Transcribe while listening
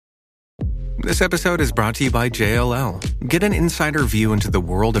This episode is brought to you by JLL. Get an insider view into the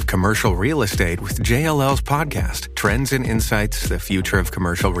world of commercial real estate with JLL's podcast, Trends and Insights, the Future of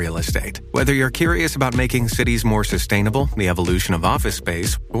Commercial Real Estate. Whether you're curious about making cities more sustainable, the evolution of office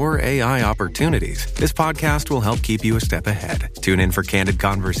space, or AI opportunities, this podcast will help keep you a step ahead. Tune in for candid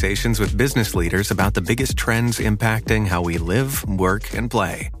conversations with business leaders about the biggest trends impacting how we live, work, and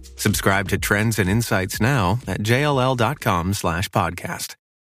play. Subscribe to Trends and Insights now at jll.com/podcast.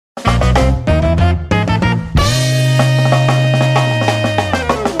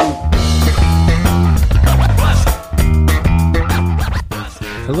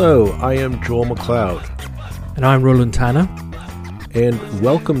 Hello, I am Joel McLeod. And I'm Roland Tanner. And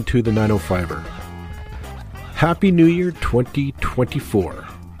welcome to the 905er. Happy New Year 2024.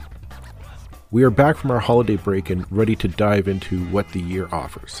 We are back from our holiday break and ready to dive into what the year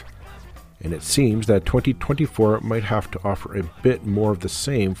offers. And it seems that 2024 might have to offer a bit more of the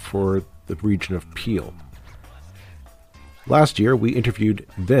same for the region of Peel. Last year, we interviewed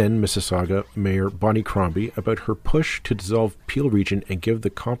then Mississauga Mayor Bonnie Crombie about her push to dissolve Peel region and give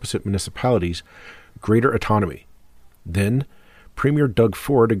the composite municipalities greater autonomy. Then, Premier Doug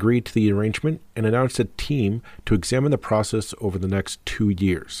Ford agreed to the arrangement and announced a team to examine the process over the next 2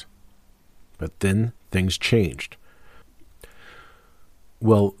 years. But then things changed.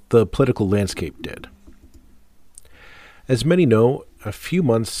 Well, the political landscape did. As many know, a few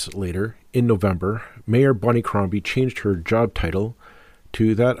months later, in November, Mayor Bonnie Crombie changed her job title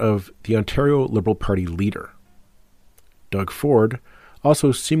to that of the Ontario Liberal Party leader. Doug Ford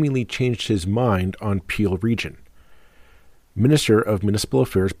also seemingly changed his mind on Peel region. Minister of Municipal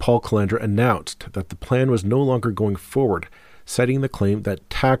Affairs Paul Calandra announced that the plan was no longer going forward, citing the claim that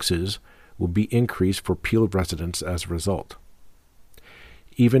taxes will be increased for Peel residents as a result.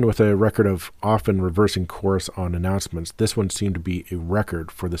 Even with a record of often reversing course on announcements, this one seemed to be a record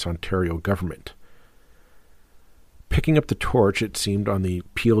for this Ontario government. Picking up the torch, it seemed, on the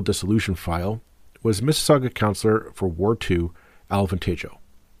Peel dissolution file was Mississauga councillor for Ward 2, Alvin Tejo.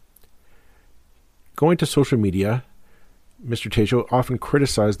 Going to social media, Mr. Tejo often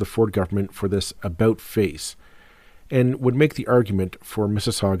criticized the Ford government for this about-face and would make the argument for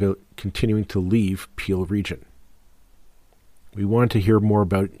Mississauga continuing to leave Peel region. We wanted to hear more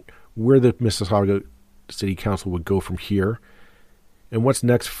about where the Mississauga City Council would go from here and what's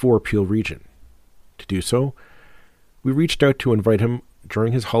next for Peel region. To do so, we reached out to invite him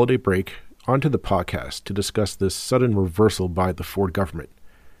during his holiday break onto the podcast to discuss this sudden reversal by the Ford government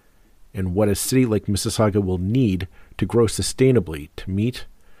and what a city like Mississauga will need to grow sustainably to meet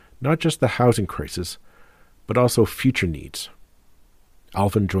not just the housing crisis, but also future needs.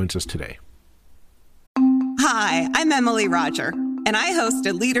 Alvin joins us today. Hi, I'm Emily Roger, and I host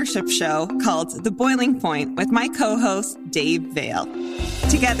a leadership show called The Boiling Point with my co-host, Dave Vale.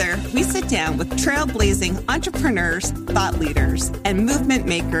 Together, we sit down with trailblazing entrepreneurs, thought leaders, and movement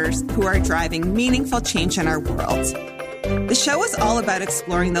makers who are driving meaningful change in our world. The show is all about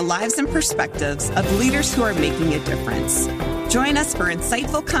exploring the lives and perspectives of leaders who are making a difference. Join us for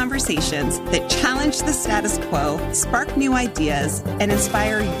insightful conversations that challenge the status quo, spark new ideas, and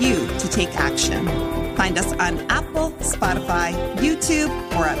inspire you to take action. Find us on Apple, Spotify, YouTube,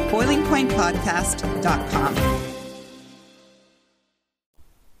 or at boilingpointpodcast.com.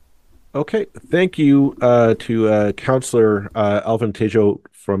 Okay, thank you to Councillor Alvin Tejo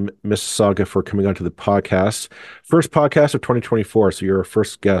from Mississauga for coming onto the podcast. First podcast of 2024, so you're our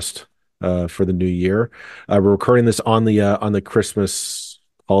first guest for the new year. We're recording this on the Christmas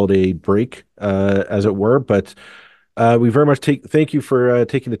holiday break, as it were, but we very much thank you for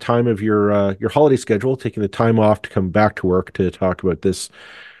taking the time of your holiday schedule, taking the time off to come back to work to talk about this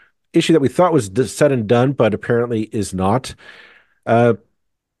issue that we thought was said and done, but apparently is not.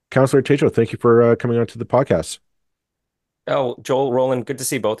 Councillor Tejo, thank you for coming on to the podcast. Oh, Joel, Roland, good to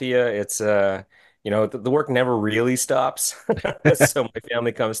see both of you. It's the work never really stops. So my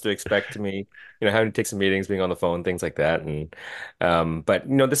family comes to expect me, having to take some meetings, being on the phone, things like that. And but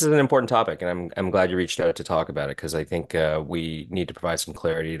this is an important topic, and I'm glad you reached out to talk about it, because I think we need to provide some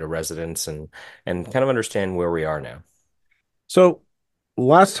clarity to residents and kind of understand where we are now. So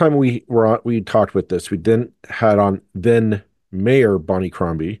last time we talked about this, we then had on then Mayor Bonnie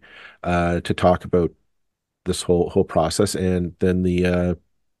Crombie to talk about this whole process, and then the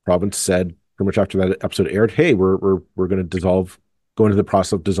province said pretty much after that episode aired, hey, we're going to go into the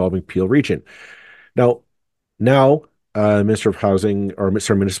process of dissolving Peel region. Now Minister of Housing, or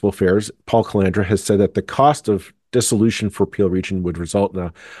Minister of Municipal Affairs Paul Calandra, has said that the cost of dissolution for Peel region would result in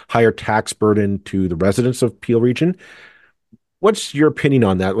a higher tax burden to the residents of Peel region. What's your opinion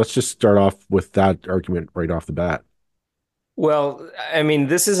on that? Let's just start off with that argument right off the bat. Well, I mean,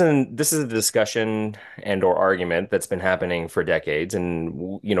 this is a discussion and or argument that's been happening for decades.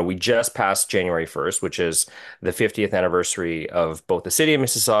 And we just passed January 1st, which is the 50th anniversary of both the city of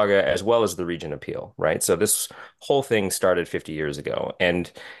Mississauga as well as the region appeal, right? So this whole thing started 50 years ago.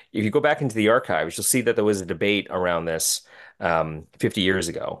 And if you go back into the archives, you'll see that there was a debate around this 50 years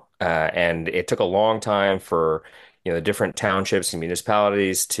ago. And it took a long time for the different townships and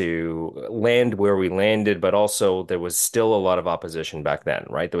municipalities to land where we landed, but also there was still a lot of opposition back then,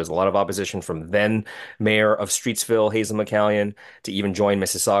 right? There was a lot of opposition from then Mayor of Streetsville, Hazel McCallion, to even join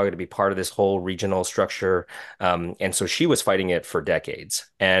Mississauga to be part of this whole regional structure. And so she was fighting it for decades.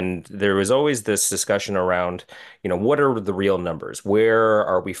 And there was always this discussion around, what are the real numbers? Where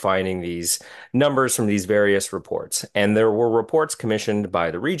are we finding these numbers from these various reports? And there were reports commissioned by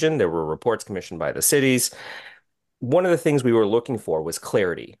the region, there were reports commissioned by the cities. One of the things we were looking for was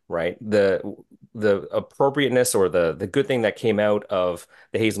clarity, right? The appropriateness or the good thing that came out of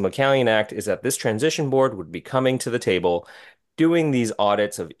the Hazel McCallion Act is that this transition board would be coming to the table, doing these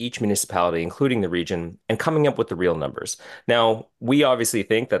audits of each municipality, including the region, and coming up with the real numbers. Now, we obviously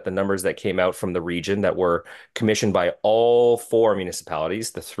think that the numbers that came out from the region that were commissioned by all four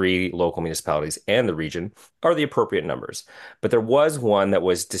municipalities, the three local municipalities and the region, are the appropriate numbers. But there was one that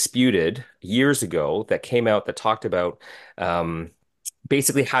was disputed years ago that came out that talked about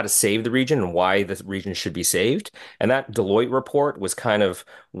basically how to save the region and why the region should be saved. And that Deloitte report was kind of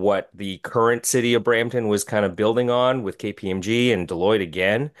what the current city of Brampton was kind of building on with KPMG and Deloitte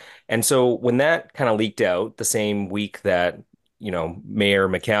again. And so when that kind of leaked out the same week that,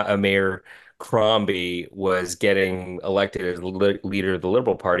 Mayor Crombie was getting elected as leader of the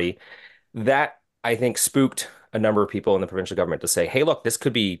Liberal Party, that I think spooked a number of people in the provincial government to say, hey, look, this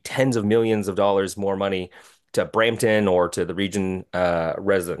could be tens of millions of dollars more money to Brampton or to the region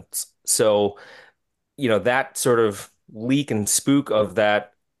residents. So, that sort of leak and spook of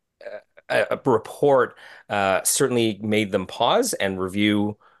that report certainly made them pause and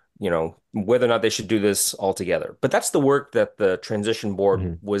review, whether or not they should do this altogether. But that's the work that the transition board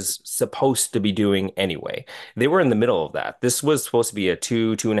Mhm. was supposed to be doing anyway. They were in the middle of that. This was supposed to be a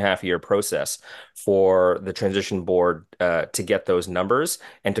 2.5 year process for the transition board to get those numbers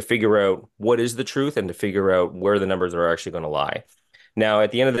and to figure out what is the truth and to figure out where the numbers are actually going to lie. Now,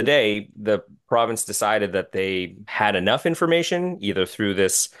 at the end of the day, the province decided that they had enough information, either through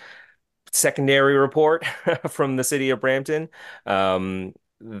this secondary report from the city of Brampton, um,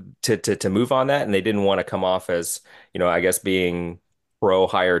 to move on that, and they didn't want to come off as, I guess being pro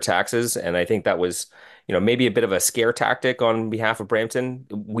higher taxes. And I think that was, maybe a bit of a scare tactic on behalf of Brampton.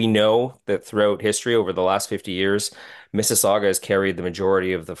 We know that throughout history over the last 50 years, Mississauga has carried the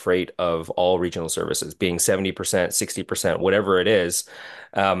majority of the freight of all regional services, being 70%, 60%, whatever it is.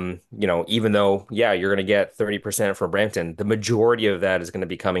 Even though, yeah, you're going to get 30% from Brampton, the majority of that is going to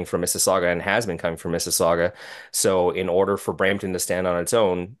be coming from Mississauga and has been coming from Mississauga. So in order for Brampton to stand on its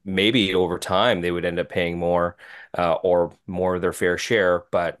own, maybe over time they would end up paying more or more of their fair share.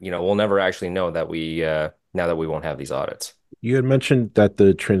 But, we'll never actually know that now that we won't have these audits. You had mentioned that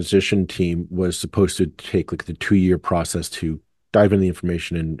the transition team was supposed to take like the 2 year process to dive into the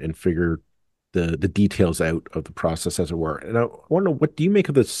information and figure the details out of the process, as it were. And I want to know, what do you make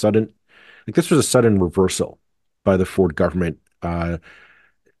of the sudden, like this was a sudden reversal by the Ford government? I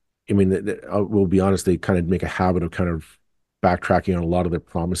mean, we'll be honest, they kind of make a habit of kind of backtracking on a lot of their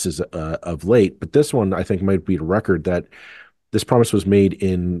promises of late. But this one, I think, might be a record that this promise was made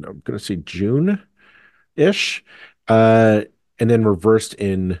in, I'm going to say June-ish, uh, and then reversed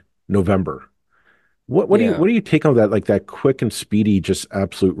in November. What Yeah. do you take on that, like that quick and speedy, just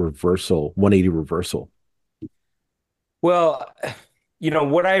absolute reversal, 180 reversal? Well,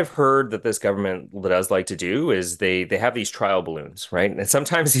 what I've heard that this government does like to do is they have these trial balloons, right? And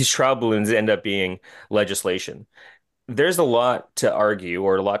sometimes these trial balloons end up being legislation. There's a lot to argue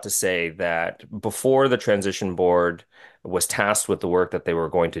or a lot to say that before the transition board was tasked with the work that they were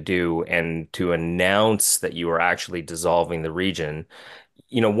going to do and to announce that you were actually dissolving the region,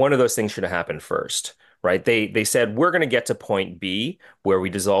 one of those things should have happened first, right? They said we're going to get to point B where we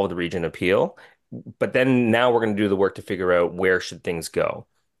dissolve the region appeal, but then now we're going to do the work to figure out where should things go,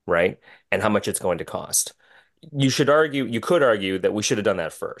 right? And how much it's going to cost. You could argue that we should have done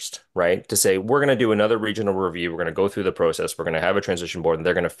that first, right? To say we're going to do another regional review, we're going to go through the process, we're going to have a transition board, and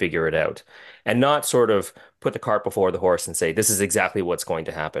they're going to figure it out, and not sort of put the cart before the horse and say this is exactly what's going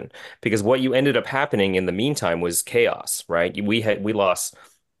to happen. Because what you ended up happening in the meantime was chaos, right? We lost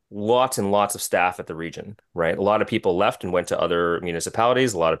lots and lots of staff at the region, right? A lot of people left and went to other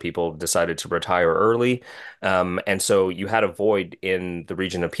municipalities. A lot of people decided to retire early. And so you had a void in the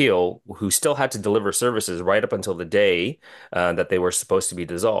region appeal who still had to deliver services right up until the day that they were supposed to be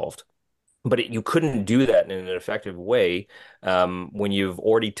dissolved. But you couldn't do that in an effective way when you've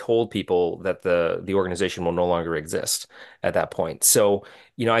already told people that the organization will no longer exist at that point. So,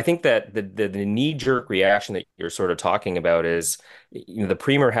 I think that the knee-jerk reaction that you're sort of talking about is, the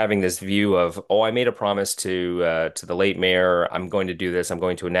premier having this view of, oh, I made a promise to the late mayor. I'm going to do this. I'm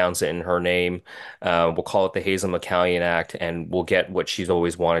going to announce it in her name. We'll call it the Hazel McCallion Act, and we'll get what she's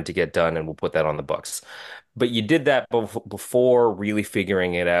always wanted to get done, and we'll put that on the books. But you did that before really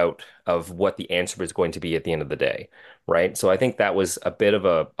figuring it out of what the answer was going to be at the end of the day, right? So I think that was a bit of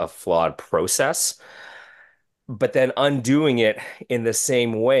a flawed process. But then undoing it in the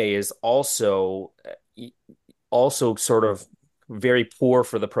same way is also sort of very poor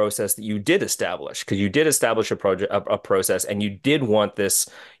for the process that you did establish, because you did establish a process, and you did want this,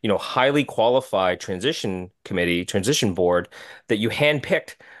 highly qualified transition board that you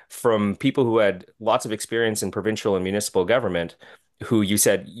handpicked from people who had lots of experience in provincial and municipal government, who you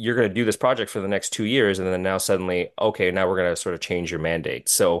said you're going to do this project for the next 2 years, and then now suddenly, okay, now we're going to sort of change your mandate.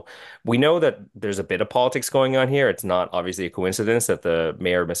 So we know that there's a bit of politics going on here. It's not obviously a coincidence that the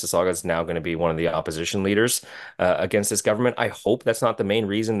mayor of Mississauga is now going to be one of the opposition leaders against this government. I hope that's not the main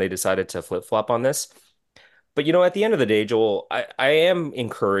reason they decided to flip-flop on this. But at the end of the day, Joel, I am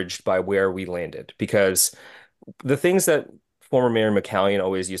encouraged by where we landed, because the things that former Mayor McCallion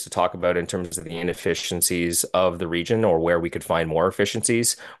always used to talk about in terms of the inefficiencies of the region, or where we could find more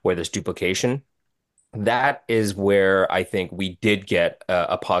efficiencies, where there's duplication, that is where I think we did get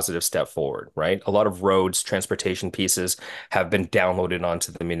a positive step forward, right? A lot of roads, transportation pieces have been downloaded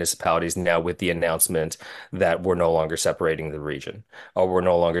onto the municipalities now, with the announcement that we're no longer separating the region, or we're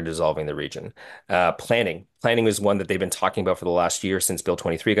no longer dissolving the region. Planning is one that they've been talking about for the last year since Bill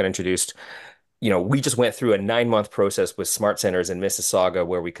 23 got introduced. We just went through a 9-month process with smart centers in Mississauga,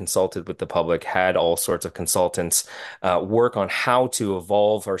 where we consulted with the public, had all sorts of consultants work on how to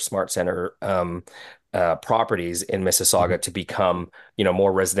evolve our smart center properties in Mississauga to become,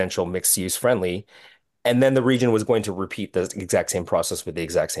 more residential, mixed use friendly. And then the region was going to repeat the exact same process with the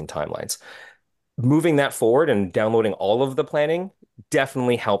exact same timelines. Moving that forward and downloading all of the planning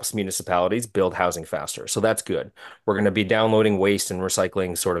definitely helps municipalities build housing faster. So that's good. We're going to be downloading waste and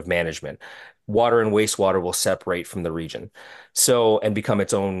recycling sort of management. Water and wastewater will separate from the region, and become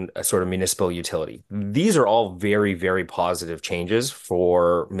its own sort of municipal utility. These are all very, very positive changes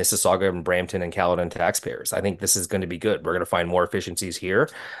for Mississauga and Brampton and Caledon taxpayers. I think this is going to be good. We're going to find more efficiencies here.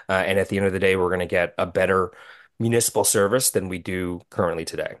 And at the end of the day, we're going to get a better municipal service than we do currently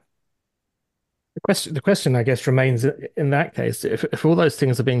today. The question, I guess, remains in that case, if all those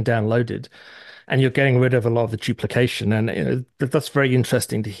things are being downloaded and you're getting rid of a lot of the duplication, and that's very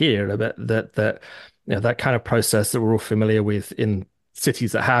interesting to hear about that kind of process that we're all familiar with in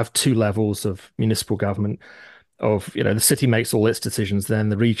cities that have two levels of municipal government. Of the city makes all its decisions, then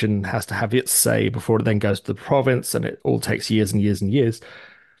the region has to have its say before it then goes to the province, and it all takes years and years and years.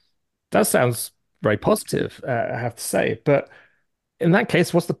 That sounds very positive, I have to say, but in that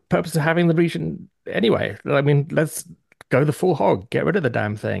case, what's the purpose of having the region anyway? I mean, let's go the full hog, get rid of the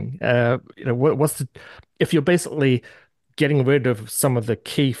damn thing. If you're basically getting rid of some of the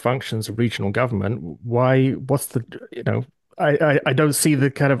key functions of regional government, I don't see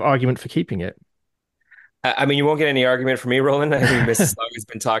the kind of argument for keeping it. I mean, you won't get any argument from me, Roland. I mean, Mississauga's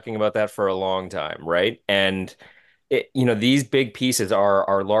been talking about that for a long time, right? And these big pieces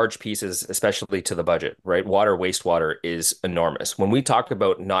are large pieces, especially to the budget, right? Water, wastewater is enormous. When we talk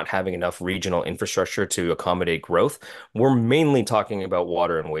about not having enough regional infrastructure to accommodate growth, we're mainly talking about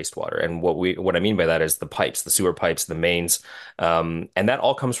water and wastewater. And what I mean by that is the pipes, the sewer pipes, the mains, and that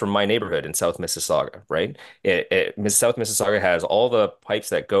all comes from my neighborhood in South Mississauga, right? South Mississauga has all the pipes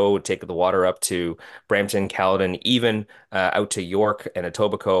that take the water up to Brampton, Caledon, even out to York and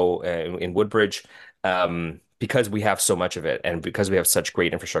Etobicoke in Woodbridge. Because we have so much of it, and because we have such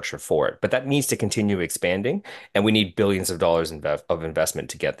great infrastructure for it. But that needs to continue expanding, and we need billions of dollars of investment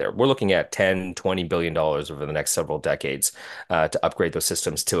to get there. We're looking at $10-20 billion over the next several decades to upgrade those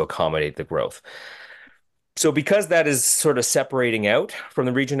systems to accommodate the growth. So because that is sort of separating out from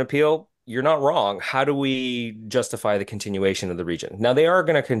the region appeal, you're not wrong. How do we justify the continuation of the region? Now, they are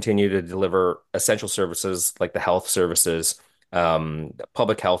going to continue to deliver essential services like the health services,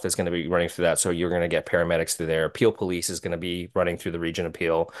 Public health is going to be running through that. So you're going to get paramedics through there. Peel Police is going to be running through the region of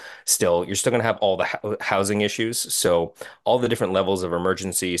Peel. Still, you're still going to have all the housing issues. So all the different levels of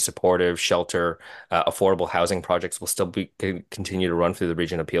emergency, supportive, shelter, affordable housing projects will still be continue to run through the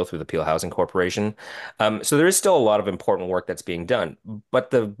region of Peel through the Peel Housing Corporation. So there is still a lot of important work that's being done.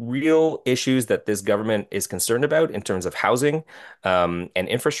 But the real issues that this government is concerned about in terms of housing, and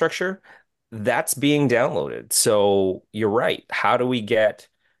infrastructure, that's being downloaded. So you're right. How do we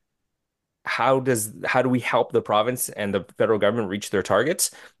help the province and the federal government reach their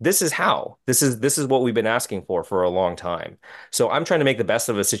targets? This is how. This is what we've been asking for a long time. So I'm trying to make the best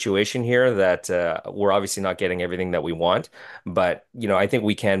of a situation here that we're obviously not getting everything that we want, but I think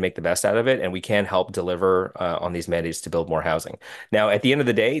we can make the best out of it, and we can help deliver on these mandates to build more housing. Now, at the end of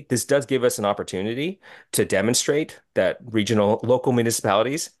the day, this does give us an opportunity to demonstrate that local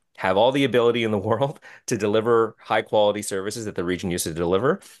municipalities have all the ability in the world to deliver high quality services that the region used to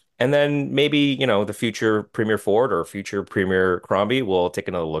deliver. And then maybe, the future Premier Ford or future Premier Crombie will take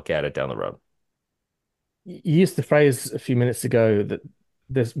another look at it down the road. You used the phrase a few minutes ago that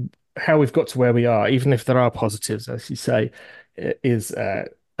there's how we've got to where we are, even if there are positives, as you say, is a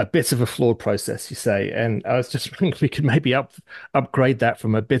bit of a flawed process, you say. And I was just wondering if we could maybe upgrade that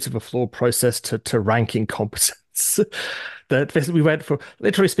from a bit of a flawed process to ranking competence. That we went for,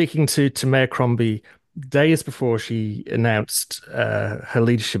 literally speaking, to Mayor Crombie days before she announced her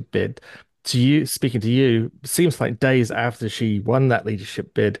leadership bid. To you, speaking to you, seems like days after she won that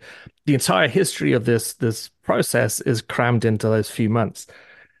leadership bid. The entire history of this process is crammed into those few months.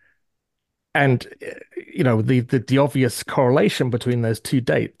 And the obvious correlation between those two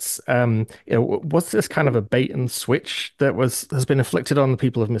dates. Was this kind of a bait and switch that has been inflicted on the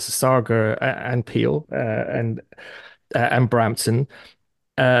people of Mississauga and Peel and Brampton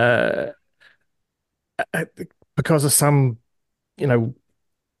uh, because of some, you know,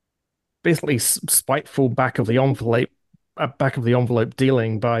 basically spiteful back of the envelope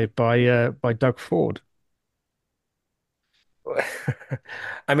dealing by Doug Ford.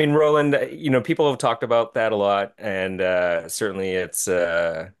 I mean, Roland, people have talked about that a lot, and certainly it's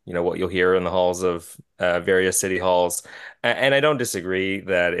what you'll hear in the halls of various city halls, and I don't disagree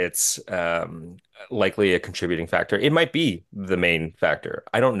that it's likely a contributing factor. It might be the main factor.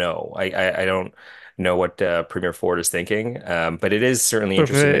 I don't know. I don't know what Premier Ford is thinking, but it is certainly So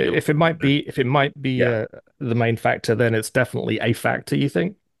interesting that you're. if it might be Yeah. the main factor, then it's definitely a factor, you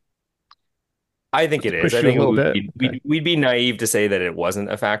think? I think Just it to is. I push you a think little bit. Okay. we'd be naive to say that it wasn't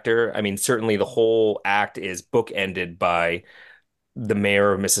a factor. I mean, certainly the whole act is bookended by the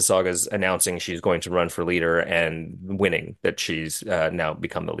mayor of Mississauga's announcing she's going to run for leader and winning, that she's now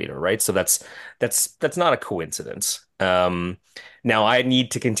become the leader, right? So that's not a coincidence. Now I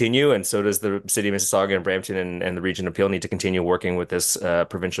need to continue, and so does the city of Mississauga and Brampton and the region of Peel need to continue working with this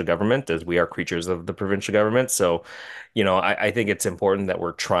provincial government, as we are creatures of the provincial government. So, I think it's important that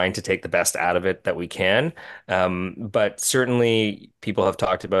we're trying to take the best out of it that we can. But certainly people have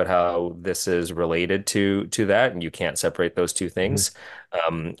talked about how this is related to that, and you can't separate those two Mhm. things.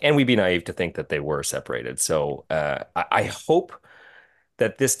 And we'd be naive to think that they were separated. So I hope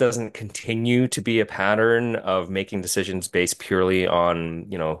that this doesn't continue to be a pattern of making decisions based purely on,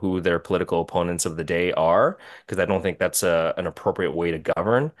 who their political opponents of the day are, because I don't think that's an appropriate way to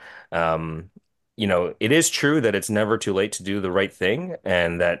govern. Um, it is true that it's never too late to do the right thing,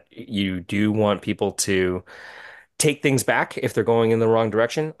 and that you do want people to take things back if they're going in the wrong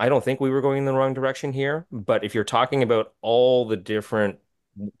direction. I don't think we were going in the wrong direction here, but if you're talking about all the different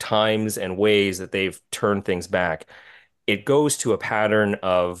times and ways that they've turned things back, it goes to a pattern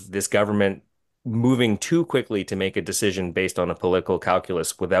of this government moving too quickly to make a decision based on a political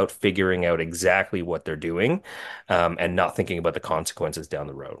calculus without figuring out exactly what they're doing, and not thinking about the consequences down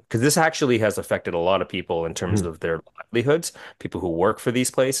the road. Because this actually has affected a lot of people in terms Mhm. of their livelihoods, people who work for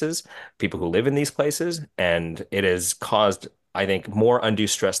these places, people who live in these places, and it has caused, I think, more undue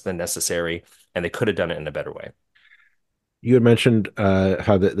stress than necessary, and they could have done it in a better way. You had mentioned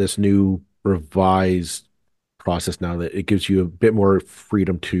how this new revised process now that it gives you a bit more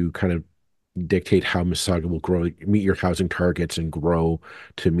freedom to kind of dictate how Mississauga will grow, meet your housing targets, and grow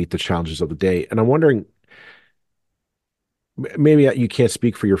to meet the challenges of the day. And I'm wondering, maybe you can't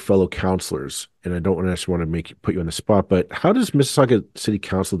speak for your fellow councillors, and I don't necessarily want to put you on the spot, but how does Mississauga City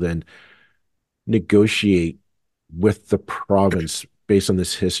Council then negotiate with the province based on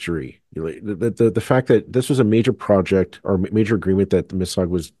this history? The fact that this was a major project or major agreement that the Mississauga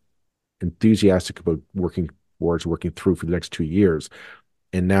was enthusiastic about working through for the next 2 years,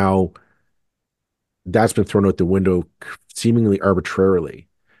 and now that's been thrown out the window seemingly arbitrarily.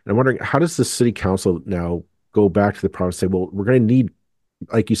 And I'm wondering, how does the city council now go back to the province and say, well, we're going to need,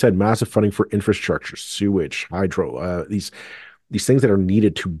 like you said, massive funding for infrastructure, sewage, hydro, these things that are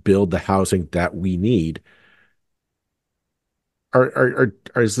needed to build the housing that we need.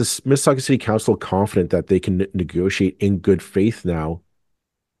 Is this Mississauga City Council confident that they can negotiate in good faith now,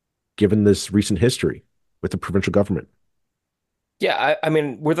 given this recent history with the provincial government? Yeah, I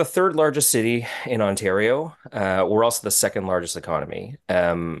mean, we're the third largest city in Ontario. We're also the second largest economy.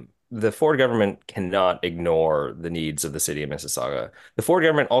 The Ford government cannot ignore the needs of the city of Mississauga. The Ford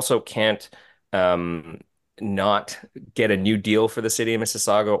government also can't um, not get a new deal for the city of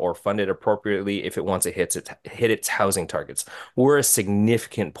Mississauga or fund it appropriately if it wants to hit its housing targets. We're a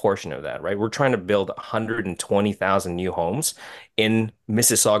significant portion of that, right? We're trying to build 120,000 new homes in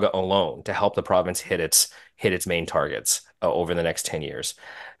Mississauga alone to help the province hit its main targets over the next 10 years.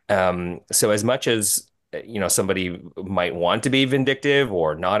 So as much as somebody might want to be vindictive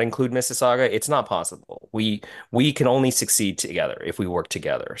or not include Mississauga, it's not possible. We can only succeed together if we work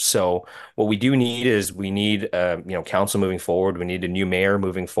together. So what we do need is we need council moving forward. We need a new mayor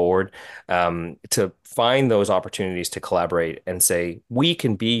moving forward to find those opportunities to collaborate and say we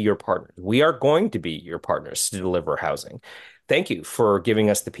can be your partners. We are going to be your partners to deliver housing. Thank you for giving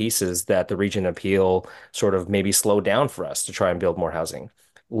us the pieces that the Region Appeal sort of maybe slowed down for us to try and build more housing.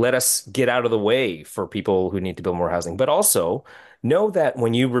 Let us get out of the way for people who need to build more housing. But also know that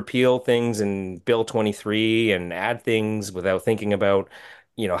when you repeal things in Bill 23 and add things without thinking about,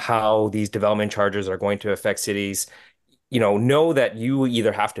 how these development charges are going to affect cities, know that you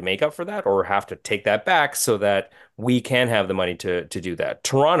either have to make up for that or have to take that back so that we can have the money to do that.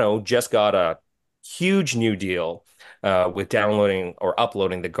 Toronto just got a huge new deal with downloading or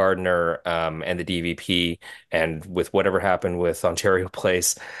uploading the Gardiner and the DVP, and with whatever happened with Ontario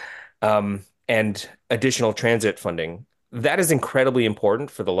Place, and additional transit funding. That is incredibly important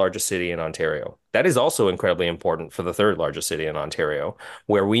for the largest city in Ontario. That is also incredibly important for the third largest city in Ontario,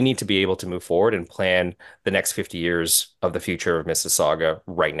 where we need to be able to move forward and plan the next 50 years of the future of Mississauga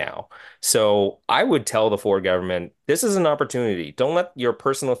right now. So I would tell the Ford government, this is an opportunity. Don't let your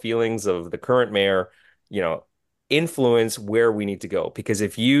personal feelings of the current mayor, influence where we need to go. Because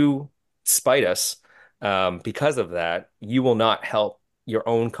if you spite us because of that, you will not help your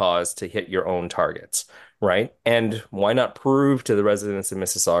own cause to hit your own targets, right? And why not prove to the residents of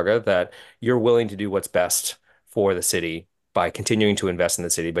Mississauga that you're willing to do what's best for the city by continuing to invest in the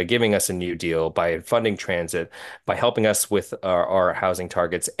city, by giving us a new deal, by funding transit, by helping us with our housing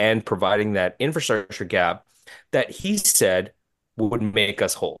targets, and providing that infrastructure gap that he said would make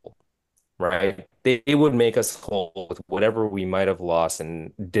us whole, right? They would make us whole with whatever we might have lost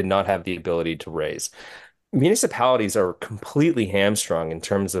and did not have the ability to raise. Municipalities are completely hamstrung in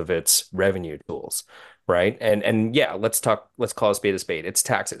terms of its revenue tools, right? And yeah, let's call a spade a spade. It's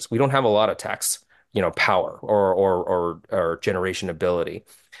taxes. We don't have a lot of tax, power or generation ability.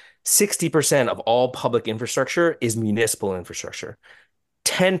 60% of all public infrastructure is municipal infrastructure.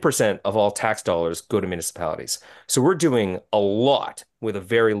 10% of all tax dollars go to municipalities. So we're doing a lot with a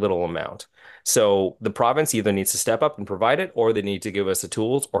very little amount. So the province either needs to step up and provide it, or they need to give us the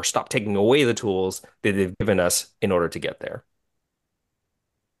tools or stop taking away the tools that they've given us in order to get there.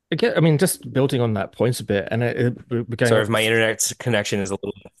 Again, I mean, just building on that point a bit, and we're going Sorry if my internet connection is a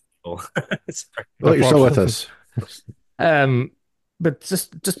little. Sorry. Well, you're still with us. But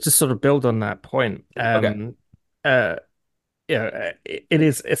just to sort of build on that point, Okay.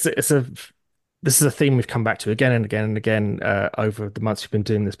 This is a theme we've come back to again and again and again over the months we've been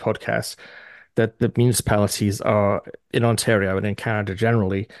doing this podcast, that the municipalities are in Ontario and in Canada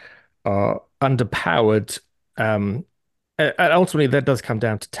generally are underpowered. And ultimately, that does come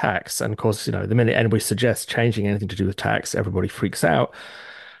down to tax. And of course, the minute anybody suggests changing anything to do with tax, everybody freaks out.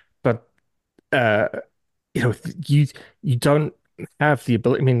 But uh, you know, you don't have the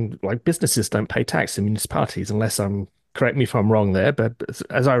ability. I mean, like businesses don't pay tax in municipalities unless correct me if I'm wrong there, but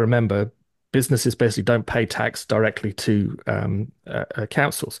as I remember, businesses basically don't pay tax directly to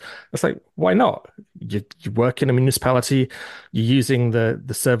councils. It's like, why not? You work in a municipality, you're using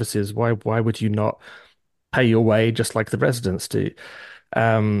the services. Why would you not pay your way just like the residents do?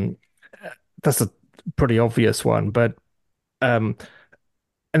 Um, that's a pretty obvious one, but um,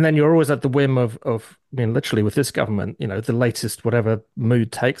 and then you're always at the whim I mean, literally with this government, the latest whatever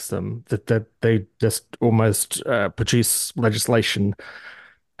mood takes them, that they just almost produce legislation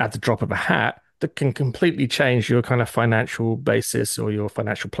at the drop of a hat that can completely change your kind of financial basis or your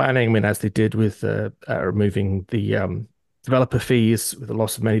financial planning. I mean, as they did with removing the developer fees, with the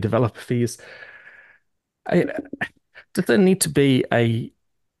loss of many developer fees. Does there need to be a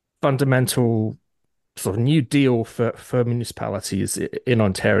fundamental sort of new deal for municipalities in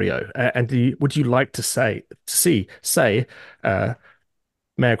Ontario? And would you like to say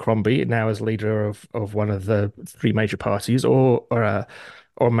Mayor Crombie, now as leader of one of the three major parties, or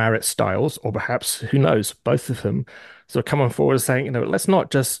Marit Stiles, or perhaps who knows, both of them, sort of come on forward and saying, let's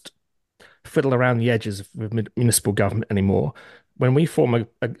not just fiddle around the edges of municipal government anymore. When we form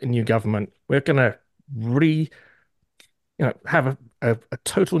a new government, we're going to have a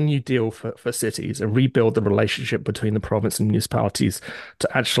total new deal for cities and rebuild the relationship between the province and municipalities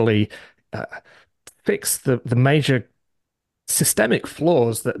to actually uh, fix the major systemic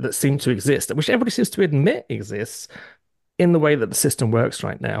flaws that seem to exist, which everybody seems to admit exists in the way that the system works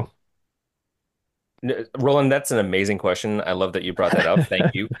right now. Roland, that's an amazing question. I love that you brought that up.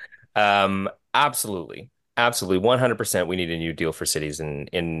 Thank you. Absolutely. Absolutely. 100% we need a new deal for cities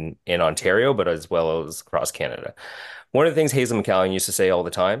in Ontario, but as well as across Canada. One of the things Hazel McCallion used to say all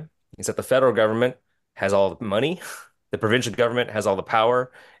the time is that the federal government has all the money, the provincial government has all the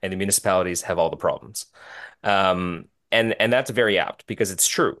power, and the municipalities have all the problems. And that's very apt because it's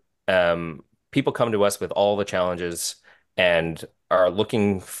true. People come to us with all the challenges and are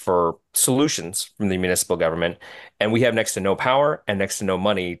looking for solutions from the municipal government, and we have next to no power and next to no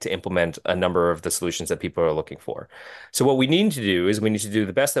money to implement a number of the solutions that people are looking for. So what we need to do is we need to do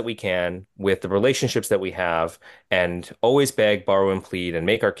the best that we can with the relationships that we have and always beg, borrow, and plead and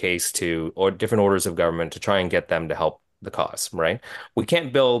make our case to or different orders of government to try and get them to help the cause, right? We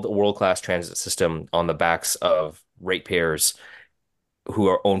can't build a world-class transit system on the backs of ratepayers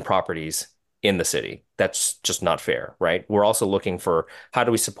who own properties in the city. That's just not fair, right? We're also looking for how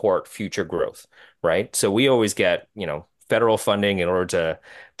do we support future growth, right? So we always get, federal funding in order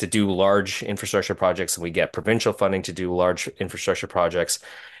to do large infrastructure projects, and we get provincial funding to do large infrastructure projects.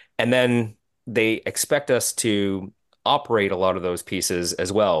 And then they expect us to operate a lot of those pieces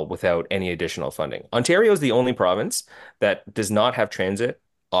as well without any additional funding. Ontario is the only province that does not have transit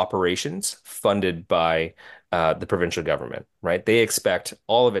operations funded by the provincial government, right? They expect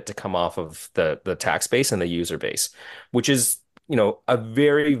all of it to come off of the tax base and the user base, which is, a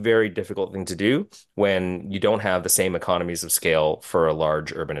very, very difficult thing to do when you don't have the same economies of scale for a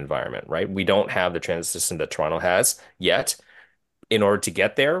large urban environment, right? We don't have the transit system that Toronto has yet. In order to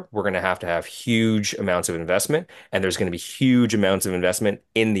get there, we're going to have huge amounts of investment, and there's going to be huge amounts of investment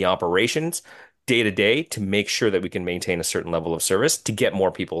in the operations day to day to make sure that we can maintain a certain level of service to get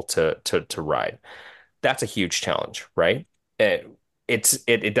more people to ride. That's a huge challenge, right?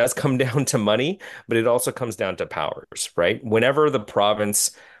 It does come down to money, but it also comes down to powers, right? Whenever the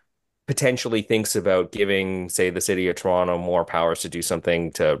province potentially thinks about giving, say, the city of Toronto more powers to do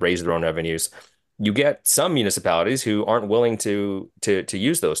something to raise their own revenues, you get some municipalities who aren't willing to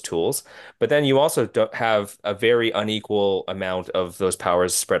use those tools, but then you also don't have a very unequal amount of those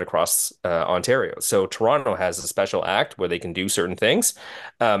powers spread across Ontario. So Toronto has a special act where they can do certain things.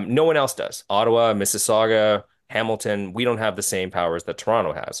 No one else does. Ottawa, Mississauga, Hamilton, we don't have the same powers that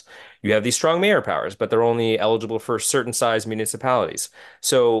Toronto has. You have these strong mayor powers, but they're only eligible for certain size municipalities.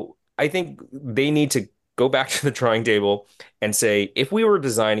 So I think they need to go back to the drawing table and say, if we were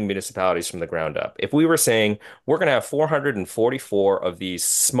designing municipalities from the ground up, if we were saying we're going to have 444 of these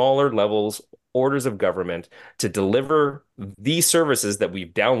smaller levels, orders of government to deliver these services that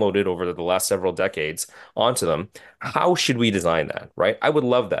we've downloaded over the last several decades onto them, how should we design that, right? I would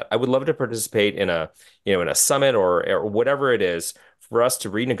love that. I would love to participate in a summit or whatever it is for us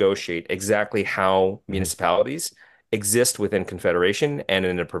to renegotiate exactly how municipalities exist within Confederation and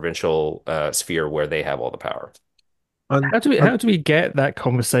in a provincial sphere where they have all the power. How do we get that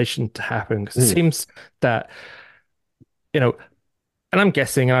conversation to happen? Because it seems that, and I'm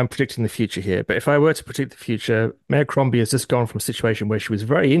guessing and I'm predicting the future here, but if I were to predict the future, Mayor Crombie has just gone from a situation where she was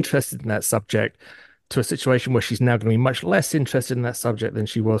very interested in that subject to a situation where she's now going to be much less interested in that subject than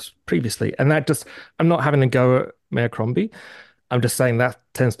she was previously. And I'm not having a go at Mayor Crombie. I'm just saying that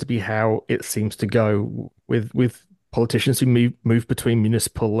tends to be how it seems to go with politicians who move between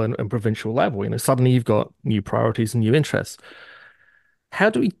municipal and provincial level. Suddenly you've got new priorities and new interests. How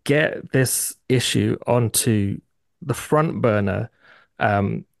do we get this issue onto the front burner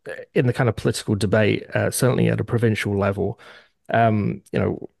in the kind of political debate, certainly at a provincial level?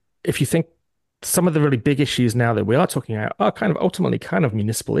 If you think some of the really big issues now that we are talking about are kind of ultimately kind of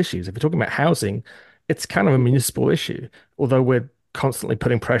municipal issues. If you're talking about housing, it's kind of a municipal issue, although we're constantly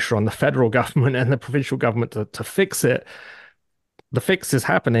putting pressure on the federal government and the provincial government to fix it. The fix is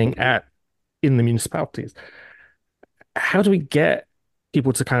happening in the municipalities. How do we get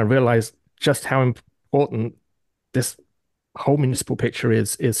people to kind of realize just how important this whole municipal picture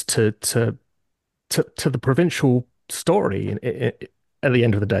is to the provincial story at the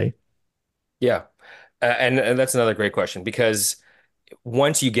end of the day? Yeah. And that's another great question because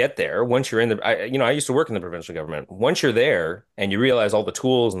once you get there, once you're in I used to work in the provincial government. Once you're there and you realize all the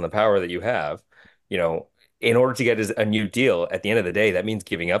tools and the power that you have, you know, in order to get a new deal, at the end of the day, that means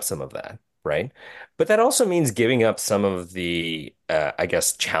giving up some of that, right? But that also means giving up some of the, I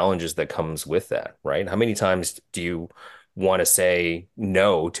guess, challenges that comes with that, right? How many times do you want to say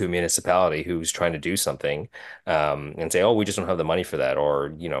no to a municipality who's trying to do something, and say, oh, we just don't have the money for that,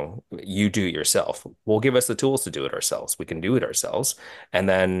 or, you do it yourself. Well, give us the tools to do it ourselves. We can do it ourselves. And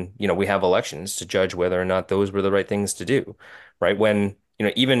then, we have elections to judge whether or not those were the right things to do, right? When,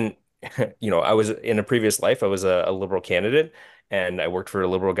 even, I was in a previous life, I was a liberal candidate and I worked for a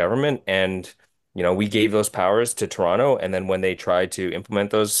liberal government. And we gave those powers to Toronto, and then when they tried to implement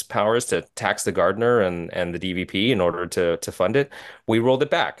those powers to tax the gardener and the DVP in order to fund it, we rolled it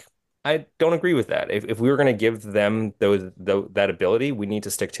back. I don't agree with that. If we were going to give them that ability, we need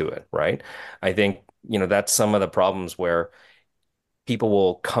to stick to it, right? I think, that's some of the problems where people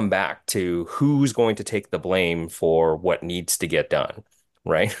will come back to who's going to take the blame for what needs to get done,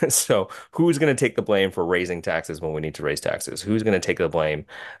 right? So who's going to take the blame for raising taxes when we need to raise taxes? Who's going to take the blame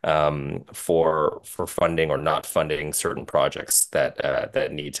for funding or not funding certain projects that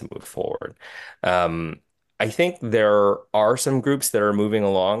need to move forward? I think there are some groups that are moving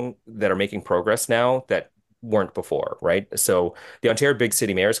along that are making progress now that weren't before, right? So the Ontario Big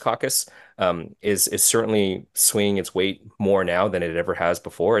City Mayors Caucus is certainly swinging its weight more now than it ever has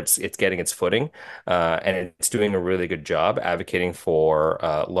before. It's getting its footing, and it's doing a really good job advocating for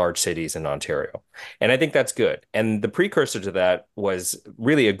large cities in Ontario, and I think that's good. And the precursor to that was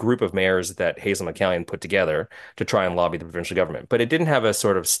really a group of mayors that Hazel McCallion put together to try and lobby the provincial government, but it didn't have a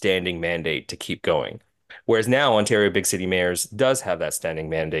sort of standing mandate to keep going. Whereas now Ontario Big City Mayors does have that standing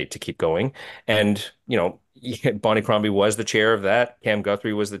mandate to keep going. And, Bonnie Crombie was the chair of that. Cam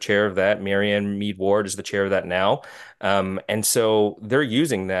Guthrie was the chair of that. Marianne Mead Ward is the chair of that now. And so they're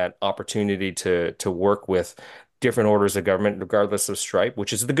using that opportunity to work with different orders of government, regardless of stripe,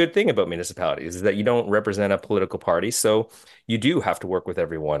 which is the good thing about municipalities, is that you don't represent a political party. So you do have to work with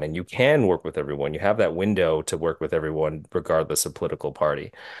everyone and you can work with everyone. You have that window to work with everyone, regardless of political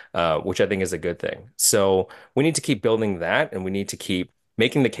party, which I think is a good thing. So we need to keep building that, and we need to keep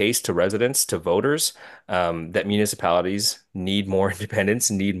making the case to residents, to voters, that municipalities need more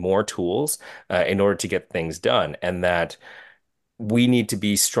independence, need more tools in order to get things done, and that we need to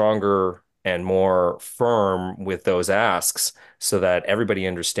be stronger and more firm with those asks so that everybody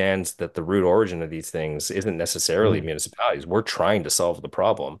understands that the root origin of these things isn't necessarily Mm. municipalities. We're trying to solve the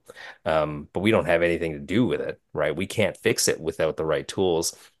problem, but we don't have anything to do with it, right? We can't fix it without the right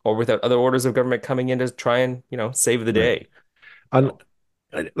tools or without other orders of government coming in to try and, save the Right. day. On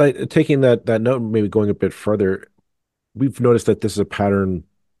like taking that note, and maybe going a bit further, we've noticed that this is a pattern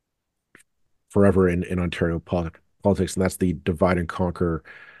forever in Ontario politics, and that's the divide and conquer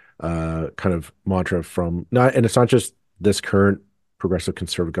kind of mantra from not, and it's not just this current progressive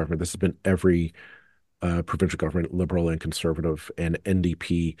conservative government. This has been every provincial government, liberal and conservative, and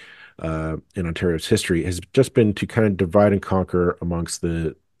NDP in Ontario's history has just been to kind of divide and conquer amongst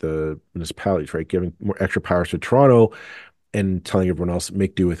the municipalities, right? Giving more extra powers to Toronto and telling everyone else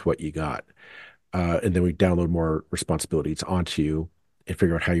make do with what you got. And then we download more responsibilities onto you and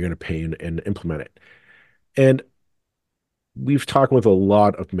figure out how you're going to pay and implement it. And we've talked with a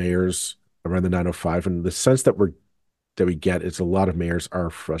lot of mayors around the 905, and the sense that we get is a lot of mayors are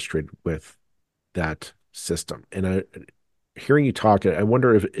frustrated with that system. And hearing you talk, I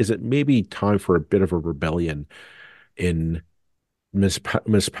wonder if is it maybe time for a bit of a rebellion in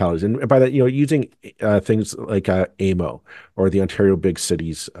municipalities, and by that, using things like AMO or the Ontario Big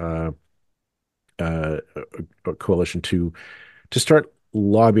Cities uh, coalition to start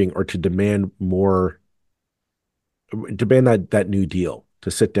lobbying or to demand that new deal,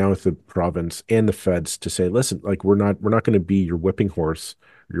 to sit down with the province and the feds to say, listen, like we're not going to be your whipping horse,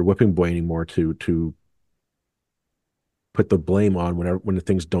 your whipping boy anymore to put the blame on when the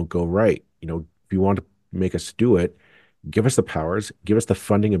things don't go right. If you want to make us do it, give us the powers, give us the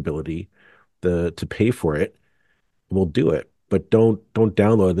funding ability, to pay for it, and we'll do it. But don't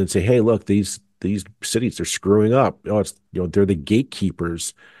download and say, hey, look, these cities are screwing up. It's they're the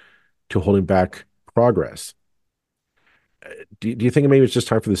gatekeepers to holding back progress. Do you think maybe it's just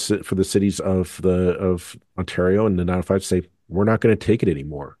time for the cities of Ontario and the 905 to say we're not going to take it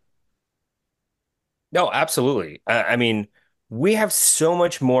anymore? No, absolutely. I mean, we have so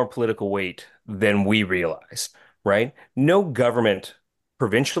much more political weight than we realize, right? No government,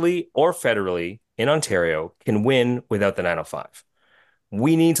 provincially or federally in Ontario, can win without the 905.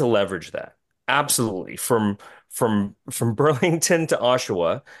 We need to leverage that. Absolutely. From Burlington to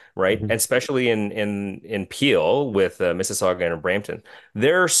Oshawa, right? Mhm. Especially in Peel with Mississauga and Brampton.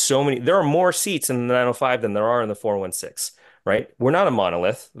 There are more seats in the 905 than there are in the 416, right? We're not a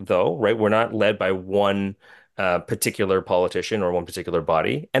monolith though, right? We're not led by one particular politician or one particular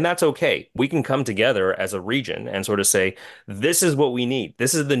body, and that's okay. We can come together as a region and sort of say, this is what we need.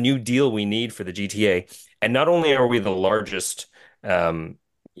 This is the new deal we need for the GTA. And not only are we the largest um,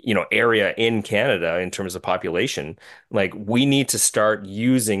 area in Canada in terms of population, like we need to start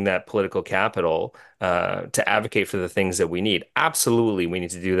using that political capital to advocate for the things that we need. Absolutely, we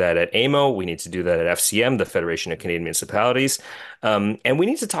need to do that at AMO. We need to do that at FCM, the Federation of Canadian Municipalities, and we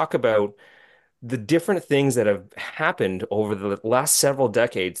need to talk about the different things that have happened over the last several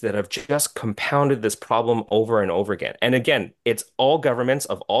decades that have just compounded this problem over and over again. And again, it's all governments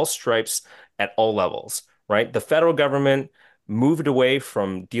of all stripes at all levels, right? The federal government moved away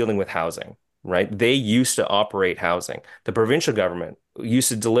from dealing with housing, right? They used to operate housing. The provincial government used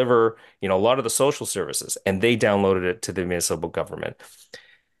to deliver, a lot of the social services, and they downloaded it to the municipal government.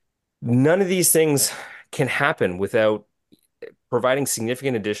 None of these things can happen without providing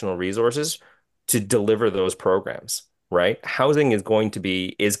significant additional resources to deliver those programs, right? Housing is going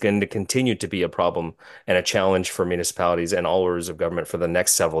to continue to be a problem and a challenge for municipalities and all orders of government for the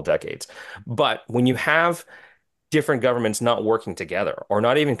next several decades. But when you have different governments not working together or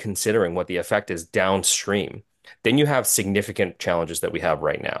not even considering what the effect is downstream, then you have significant challenges that we have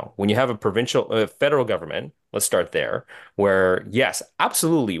right now. When you have federal government, let's start there, where yes,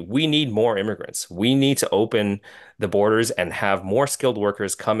 absolutely, we need more immigrants. We need to open the borders and have more skilled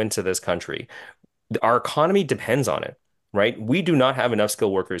workers come into this country. Our economy depends on it, right? We do not have enough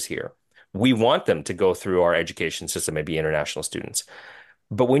skilled workers here. We want them to go through our education system and be international students.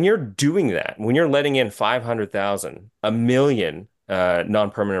 But when you're doing that, when you're letting in 500,000, a million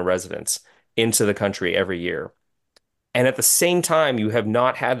non-permanent residents into the country every year, and at the same time, you have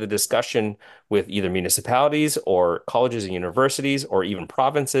not had the discussion with either municipalities or colleges and universities or even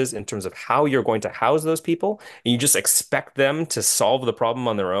provinces in terms of how you're going to house those people, and you just expect them to solve the problem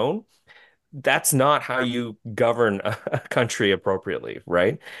on their own, that's not how you govern a country appropriately,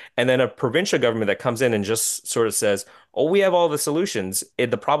 right? And then a provincial government that comes in and just sort of says, "Oh, we have all the solutions.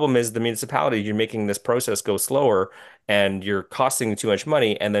 The problem is the municipality. You're making this process go slower, and you're costing too much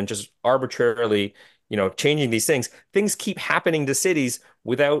money." And then just arbitrarily, changing these things. Things keep happening to cities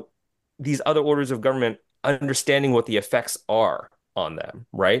without these other orders of government understanding what the effects are on them,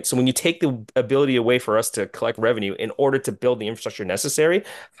 right? So when you take the ability away for us to collect revenue in order to build the infrastructure necessary,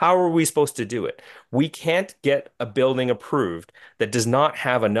 how are we supposed to do it? We can't get a building approved that does not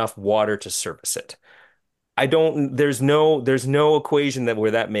have enough water to service it. There's no equation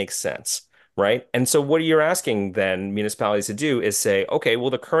where that makes sense, right? And so what you're asking then municipalities to do is say, okay, well,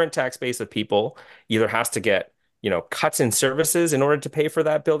 the current tax base of people either has to get, cuts in services in order to pay for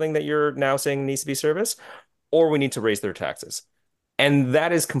that building that you're now saying needs to be serviced, or we need to raise their taxes. And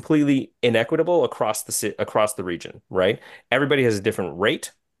that is completely inequitable across the region, right? Everybody has a different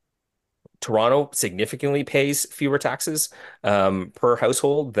rate. Toronto significantly pays fewer taxes per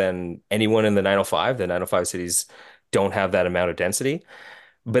household than anyone in the 905. The 905 cities don't have that amount of density.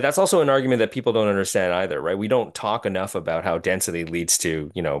 But that's also an argument that people don't understand either, right? We don't talk enough about how density leads to,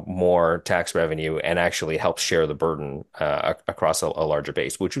 more tax revenue and actually helps share the burden across a larger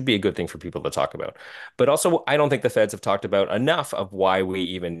base, which would be a good thing for people to talk about. But also, I don't think the feds have talked about enough of why we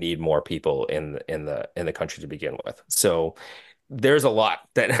even need more people in the country to begin with. So there's a lot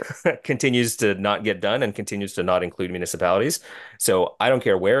that continues to not get done and continues to not include municipalities. So I don't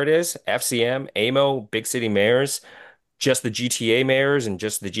care where it is, FCM, AMO, big city mayors, just the GTA mayors and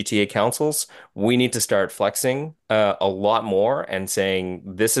just the GTA councils, we need to start flexing a lot more and saying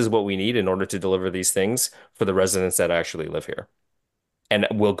this is what we need in order to deliver these things for the residents that actually live here. And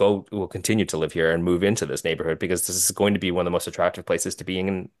we'll continue to live here and move into this neighborhood because this is going to be one of the most attractive places to be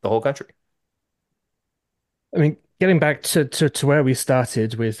in the whole country. I mean, getting back to where we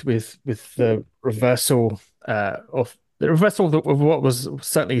started with the reversal of what was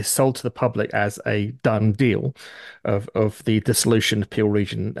certainly sold to the public as a done deal of the dissolution of Peel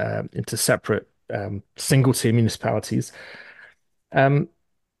Region into separate single tier municipalities. Do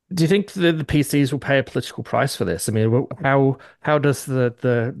you think the PCs will pay a political price for this? I mean, how does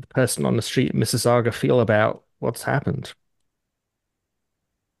the person on the street in Mississauga feel about what's happened?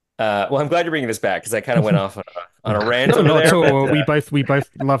 Well, I'm glad you're bringing this back because I kind of went off on a rant No, over not at there. all. But, We both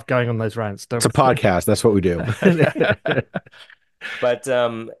love going on those rants. It's a podcast. That's what we do. but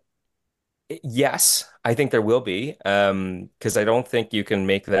Yes, I think there will be, because I don't think you can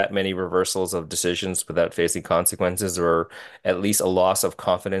make that many reversals of decisions without facing consequences, or at least a loss of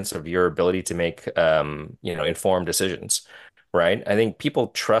confidence of your ability to make, informed decisions, right? I think people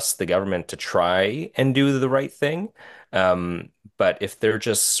trust the government to try and do the right thing, um, but if they're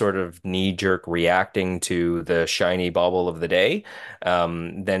just sort of knee-jerk reacting to the shiny bauble of the day,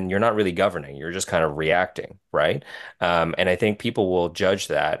 then you're not really governing. You're just kind of reacting, right? And I think people will judge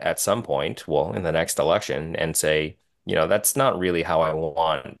that at some point, well, in the next election, and say, that's not really how I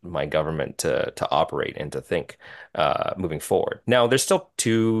want my government to operate and to think moving forward. Now, there's still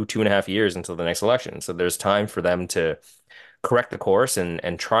 2.5 years until the next election, so there's time for them to correct the course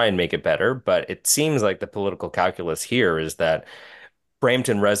and try and make it better. But it seems like the political calculus here is that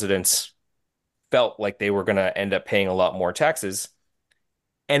Brampton residents felt like they were going to end up paying a lot more taxes,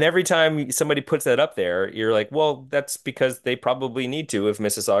 and every time somebody puts that up there, you're like, well, that's because they probably need to if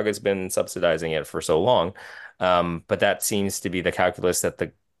Mississauga's been subsidizing it for so long. But that seems to be the calculus that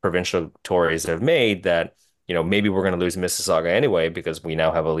the provincial Tories have made, that, maybe we're going to lose Mississauga anyway because we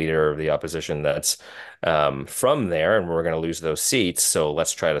now have a leader of the opposition that's from there, and we're going to lose those seats. So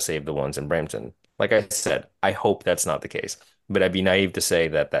let's try to save the ones in Brampton. Like I said, I hope that's not the case, but I'd be naive to say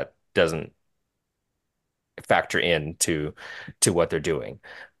that that doesn't factor to what they're doing.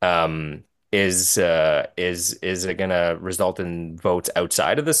 Is it going to result in votes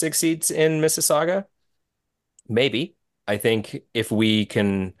outside of the 6 seats in Mississauga? Maybe. I think if we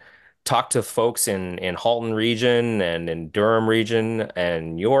can talk to folks in Halton region and in Durham region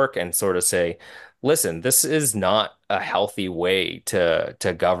and York and sort of say, listen, this is not a healthy way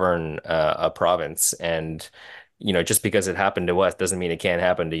to govern a province, and just because it happened to us doesn't mean it can't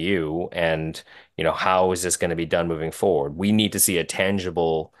happen to you. And how is this going to be done moving forward? We need to see a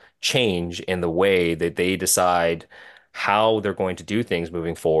tangible change in the way that they decide how they're going to do things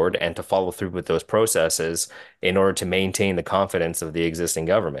moving forward, and to follow through with those processes in order to maintain the confidence of the existing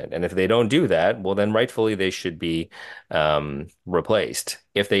government. And if they don't do that, well, then rightfully they should be replaced.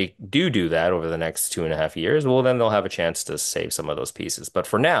 If they do that over the next 2.5 years, well, then they'll have a chance to save some of those pieces. But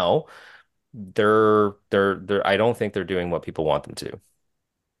for now, they're I don't think they're doing what people want them to.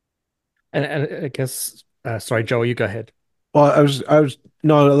 And I guess, sorry, Joel, you go ahead. Well,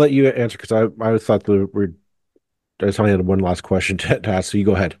 no, I'll let you answer because I thought I just only had one last question to ask, so you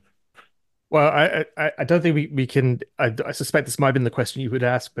go ahead. Well, I don't think we can. I suspect this might have been the question you would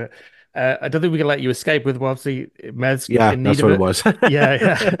ask, but I don't think we can let you escape with, well, obviously, Mayor's Yeah, in need that's of what it it. was.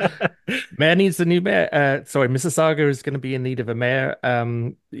 Yeah, yeah. Mayor needs a new mayor. Sorry, Mississauga is going to be in need of a mayor.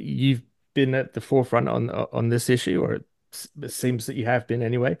 You've been at the forefront on this issue, or it seems that you have been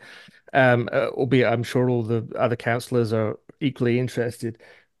anyway. Albeit I'm sure all the other councillors are equally interested.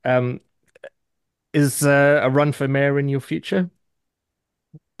 Um, is a run for mayor in your future?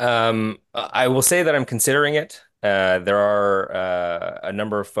 I will say that I'm considering it. There are a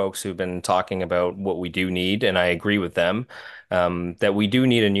number of folks who've been talking about what we do need, and I agree with them, that we do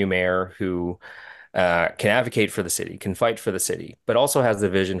need a new mayor who can advocate for the city, can fight for the city, but also has the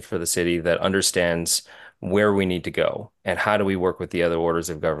vision for the city, that understands where we need to go and how do we work with the other orders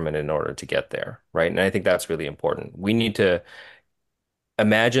of government in order to get there, right? And I think that's really important. We need to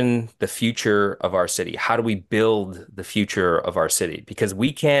imagine the future of our city. How do we build the future of our city? Because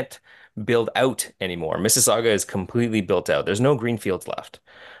we can't build out anymore. Mississauga is completely built out. There's no green fields left,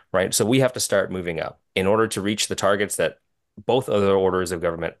 right? So we have to start moving up in order to reach the targets that both other orders of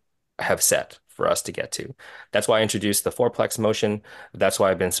government have set for us to get to. That's why I introduced the fourplex motion. That's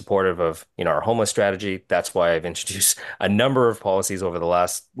why I've been supportive of, our homeless strategy. That's why I've introduced a number of policies over the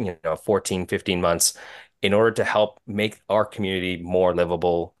last, 14, 15 months in order to help make our community more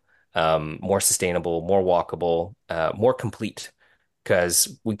livable, more sustainable, more walkable, more complete.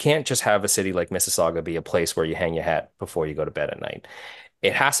 Because we can't just have a city like Mississauga be a place where you hang your hat before you go to bed at night.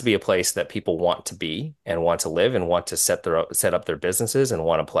 It has to be a place that people want to be and want to live and want to set up their businesses and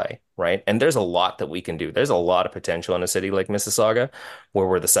want to play, right? And there's a lot that we can do. There's a lot of potential in a city like Mississauga, where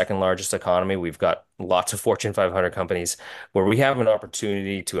we're the second largest economy. We've got lots of Fortune 500 companies, where we have an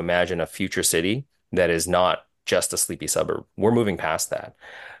opportunity to imagine a future city that is not just a sleepy suburb. We're moving past that.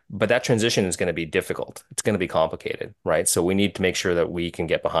 But that transition is going to be difficult. It's going to be complicated, right? So we need to make sure that we can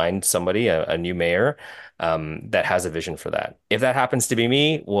get behind somebody, a new mayor, that has a vision for that. If that happens to be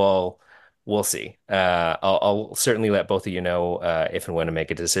me, well, we'll see. I'll certainly let both of you know if and when to make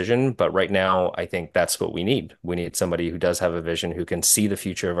a decision. But right now, I think that's what we need. We need somebody who does have a vision, who can see the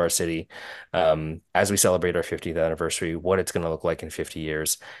future of our city as we celebrate our 50th anniversary, what it's going to look like in 50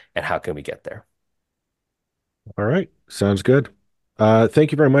 years, and how can we get there. All right, sounds good.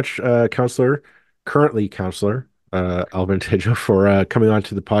 Thank you very much, Counselor, currently Counselor Alvin and Tejo, for coming on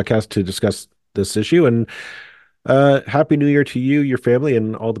to the podcast to discuss this issue. And Happy New Year to you, your family,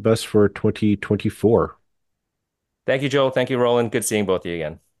 and all the best for 2024. Thank you, Joel. Thank you, Roland. Good seeing both of you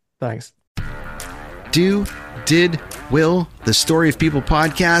again. Thanks. Do, Did, Will, the Story of People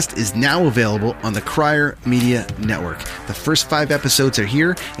podcast is now available on the Crier Media Network. The first 5 episodes are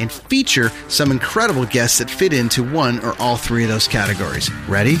here and feature some incredible guests that fit into one or all 3 of those categories.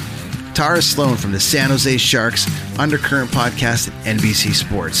 Ready? Tara Sloan from the San Jose Sharks Undercurrent podcast at NBC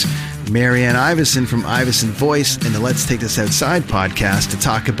Sports. Marianne Iveson from Iveson Voice and the Let's Take This Outside podcast to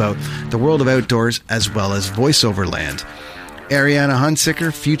talk about the world of outdoors as well as voiceover land. Ariana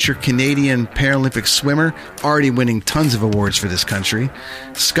Hunsicker, future Canadian Paralympic swimmer, already winning tons of awards for this country.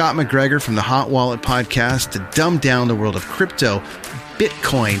 Scott McGregor from the Hot Wallet podcast to dumb down the world of crypto,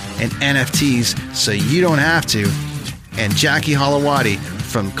 Bitcoin, and NFTs so you don't have to. And Jackie Holowati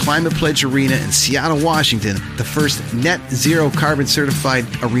from Climate Pledge Arena in Seattle, Washington, the first net zero carbon certified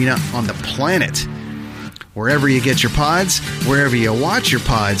arena on the planet. Wherever you get your pods, wherever you watch your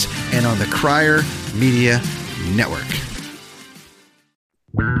pods, and on the Crier Media Network.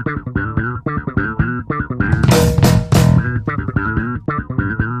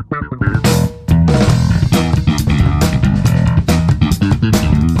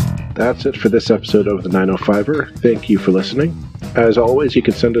 That's it for this episode of the 905er. Thank you for listening. As always, you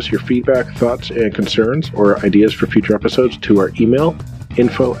can send us your feedback, thoughts, and concerns or ideas for future episodes to our email,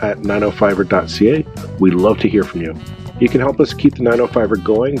 info@905er.ca. We love to hear from you. You can help us keep the 905er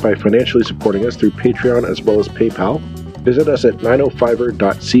going by financially supporting us through Patreon as well as PayPal. Visit us at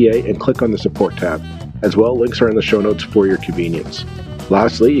 905er.ca and click on the support tab. As well, links are in the show notes for your convenience.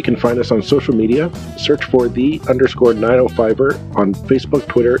 Lastly, you can find us on social media. Search for _905er on Facebook,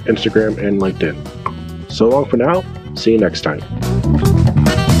 Twitter, Instagram, and LinkedIn. So long for now. See you next time.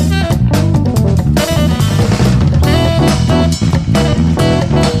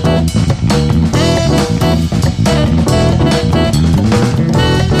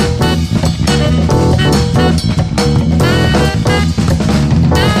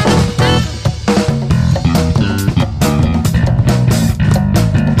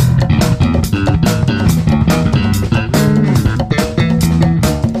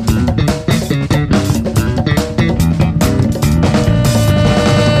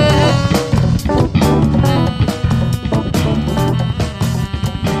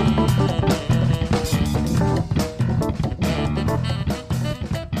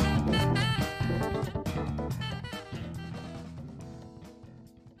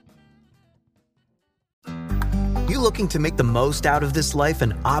 Looking to make the most out of this life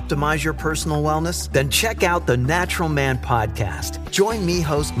and optimize your personal wellness? Then check out the Natural Man Podcast. Join me,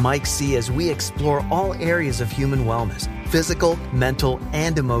 host Mike C., as we explore all areas of human wellness, physical, mental,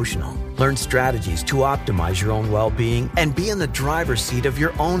 and emotional. Learn strategies to optimize your own well-being and be in the driver's seat of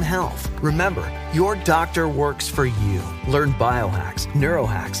your own health. Remember, your doctor works for you. Learn biohacks,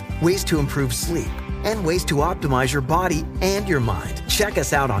 neurohacks, ways to improve sleep, and ways to optimize your body and your mind. Check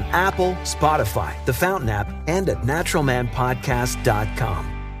us out on Apple, Spotify, the Fountain app, and at naturalmanpodcast.com.